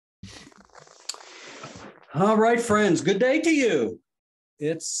All right, friends, good day to you.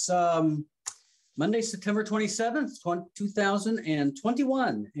 It's Monday, September 27th,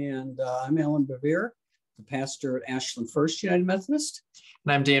 2021, and I'm Allan, the pastor at Ashland First United Methodist.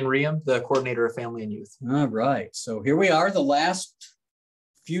 And I'm Dan Riem, the coordinator of family and youth. All right, so here we are, the last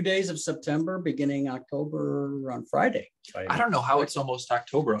few days of September, beginning October on Friday. I don't know how it's almost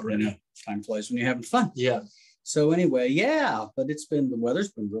October already. Time flies when you're having fun. Yeah. So anyway, yeah, but the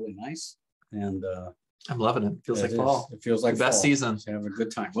weather's been really nice, and I'm loving it. Feels like fall. It feels like the best season. Have a good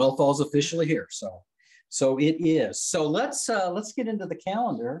time. Well, fall's officially here, so it is. So let's get into the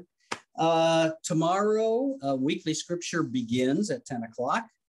calendar. Tomorrow, weekly scripture begins at 10 o'clock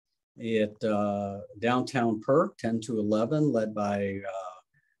at downtown Perk, 10 to 11, led by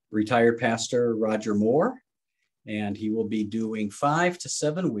retired pastor Roger Moore, and he will be doing 5 to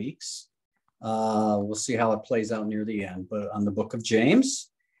 7 weeks. We'll see how it plays out near the end, but on the book of James.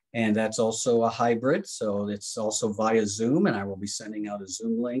 And that's also a hybrid. So it's also via Zoom, and I will be sending out a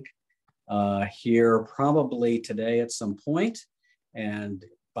Zoom link here probably today at some point and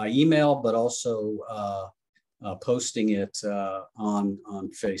by email, but also posting it on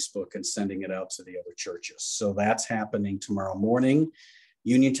Facebook and sending it out to the other churches. So that's happening tomorrow morning.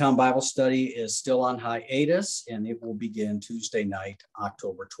 Uniontown Bible Study is still on hiatus, and it will begin Tuesday night,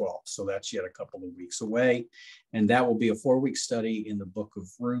 October 12th. So that's yet a couple of weeks away. And that will be a 4-week study in the book of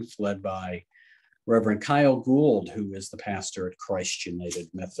Ruth, led by Reverend Kyle Gould, who is the pastor at Christ United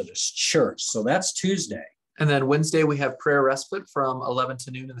Methodist Church. So that's Tuesday. And then Wednesday, we have prayer respite from 11 to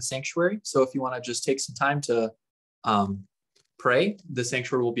noon in the sanctuary. So if you want to just take some time to pray, the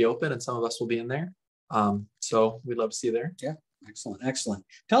sanctuary will be open and some of us will be in there. So we'd love to see you there. Yeah. Excellent. Excellent.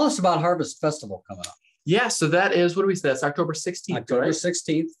 Tell us about Harvest Festival coming up. Yeah. So that is, what do we say? That's October 16th. October right?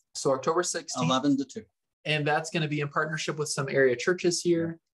 16th. So October 16th. 11 to 2. And that's going to be in partnership with some area churches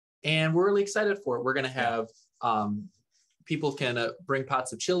here. And we're really excited for it. We're going to have people can bring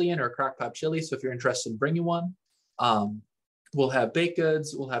pots of chili in, or crock pot chili. So if you're interested in bringing one, we'll have baked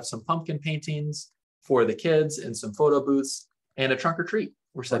goods. We'll have some pumpkin paintings for the kids and some photo booths and a trunk or treat.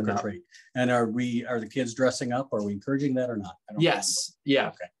 We're setting up. And are the kids dressing up? Are we encouraging that or not? Yes. Yeah.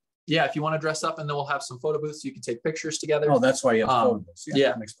 Okay. Yeah. If you want to dress up, and then we'll have some photo booths so you can take pictures together. Oh, that's why you have photo booths. Yeah.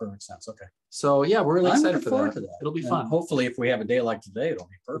 That makes perfect sense. Okay. So yeah, we're really excited for that. It'll be fun. Hopefully, if we have a day like today, it'll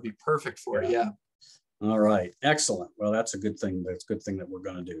be perfect for it. Yeah. All right. Excellent. Well, that's a good thing. That's a good thing that we're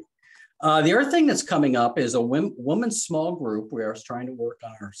going to do. The other thing that's coming up is a women's small group. We are trying to work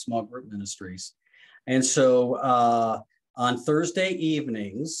on our small group ministries. And so on Thursday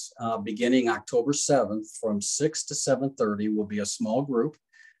evenings, beginning October 7th, from 6 to 7:30, will be a small group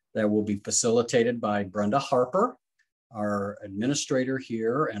that will be facilitated by Brenda Harper, our administrator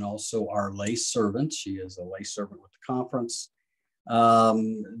here, and also our lay servant. She is a lay servant with the conference.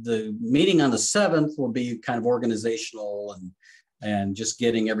 The meeting on the 7th will be kind of organizational and just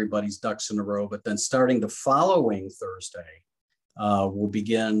getting everybody's ducks in a row. But then starting the following Thursday, we'll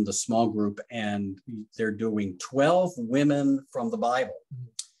begin the small group, and they're doing 12 women from the Bible.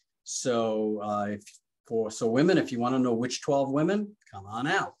 So women, if you want to know which 12 women, come on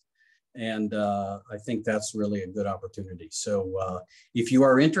out. And I think that's really a good opportunity. So if you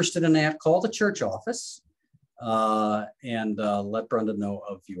are interested in that, call the church office and let Brenda know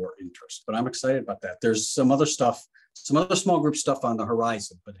of your interest. But I'm excited about that. There's some other small group stuff on the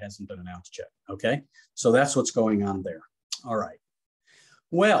horizon, but hasn't been announced yet. Okay. So that's what's going on there. All right.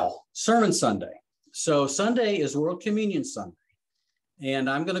 Well, Sermon Sunday. So Sunday is World Communion Sunday. And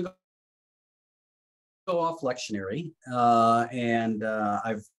I'm going to go off lectionary.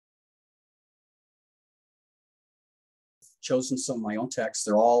 I've chosen some of my own texts.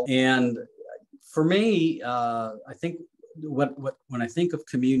 They're all, and for me, I think when I think of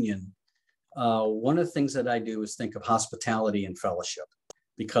communion, one of the things that I do is think of hospitality and fellowship,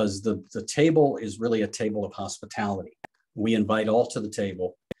 because the table is really a table of hospitality. We invite all to the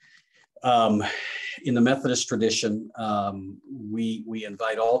table. In the Methodist tradition, we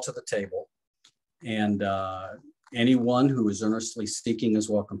invite all to the table, and anyone who is earnestly seeking is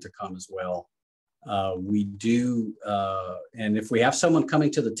welcome to come as well. We do, and if we have someone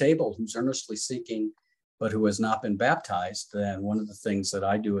coming to the table who's earnestly seeking, but who has not been baptized, then one of the things that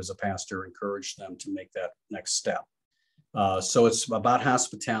I do as a pastor, encourage them to make that next step. So it's about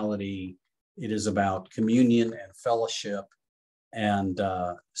hospitality. It is about communion and fellowship. And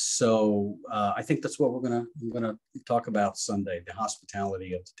so I think that's what we're gonna talk about Sunday, the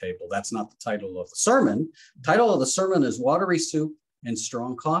hospitality of the table. That's not the title of the sermon. The title of the sermon is Watery Soup and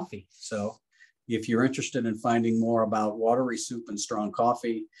Strong Coffee. So if you're interested in finding more about watery soup and strong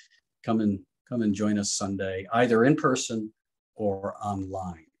coffee, come and join us Sunday, either in person or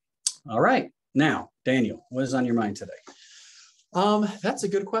online. All right. Now, Daniel, what is on your mind today? That's a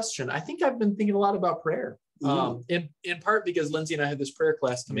good question. I think I've been thinking a lot about prayer. In part because Lindsay and I have this prayer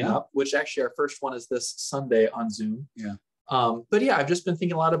class coming up, which actually our first one is this Sunday on Zoom. Yeah. But yeah, I've just been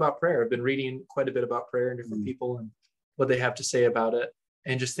thinking a lot about prayer. I've been reading quite a bit about prayer and different people and what they have to say about it,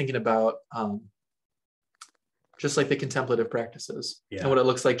 and just thinking about just like the contemplative practices and what it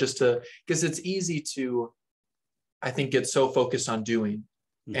looks like, just to, because it's easy to, I think, get so focused on doing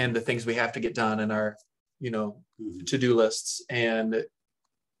and the things we have to get done and our, to-do lists. And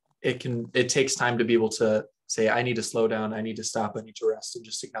it takes time to be able to say, I need to slow down, I need to stop, I need to rest, and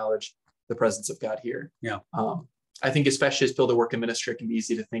just acknowledge the presence of God here. Yeah. I think especially as people that work in ministry, it can be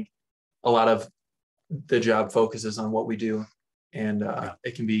easy to think a lot of the job focuses on what we do. And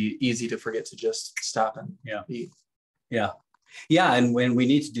it can be easy to forget to just stop and be. Yeah. And when we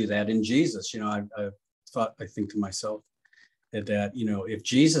need to do that in Jesus, I think to myself that, if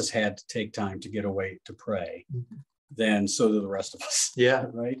Jesus had to take time to get away to pray, then so do the rest of us. Yeah.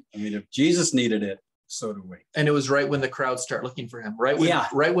 Right. I mean, if Jesus needed it, so do we. And it was right when the crowds start looking for him, right?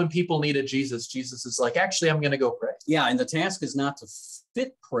 Right when people needed Jesus, Jesus is like, actually, I'm going to go pray. Yeah. And the task is not to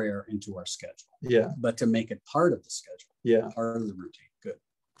fit prayer into our schedule. Yeah. But to make it part of the schedule. Yeah. Part of the routine. Good.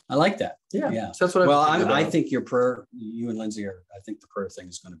 I like that. Yeah. So that's what I think your prayer, you and Lindsay I think the prayer thing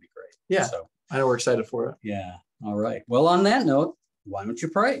is going to be great. Yeah. So I know we're excited for it. Yeah. All right. Well, on that note, why don't you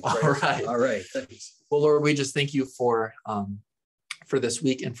pray? All right. Thanks. Well, Lord, we just thank you for this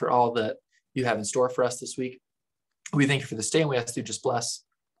week and for all that you have in store for us this week. We thank you for this day, and we ask you to just bless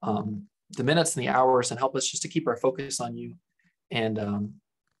the minutes and the hours and help us just to keep our focus on you. And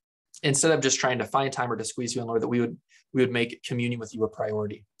instead of just trying to find time or to squeeze you in, Lord, that we would make communion with you a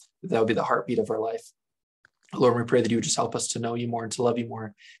priority. That would be the heartbeat of our life. Lord, we pray that you would just help us to know you more and to love you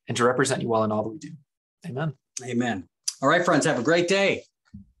more and to represent you well in all that we do. Amen. Amen. All right, friends, have a great day.